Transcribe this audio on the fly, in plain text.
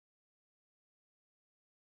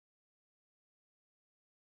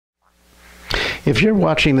If you're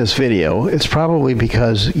watching this video, it's probably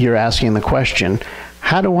because you're asking the question,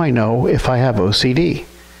 how do I know if I have OCD?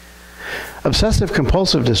 Obsessive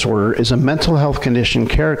compulsive disorder is a mental health condition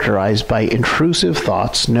characterized by intrusive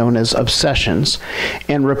thoughts known as obsessions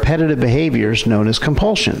and repetitive behaviors known as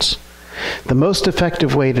compulsions. The most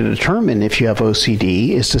effective way to determine if you have OCD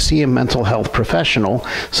is to see a mental health professional,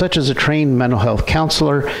 such as a trained mental health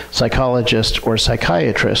counselor, psychologist, or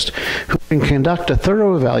psychiatrist, who can conduct a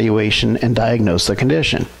thorough evaluation and diagnose the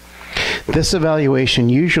condition. This evaluation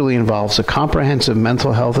usually involves a comprehensive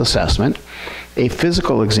mental health assessment, a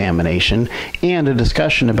physical examination, and a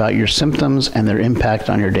discussion about your symptoms and their impact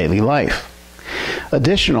on your daily life.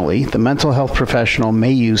 Additionally, the mental health professional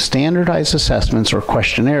may use standardized assessments or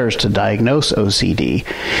questionnaires to diagnose OCD,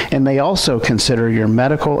 and may also consider your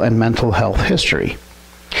medical and mental health history.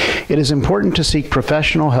 It is important to seek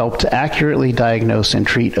professional help to accurately diagnose and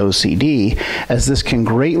treat OCD, as this can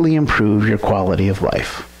greatly improve your quality of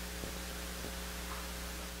life.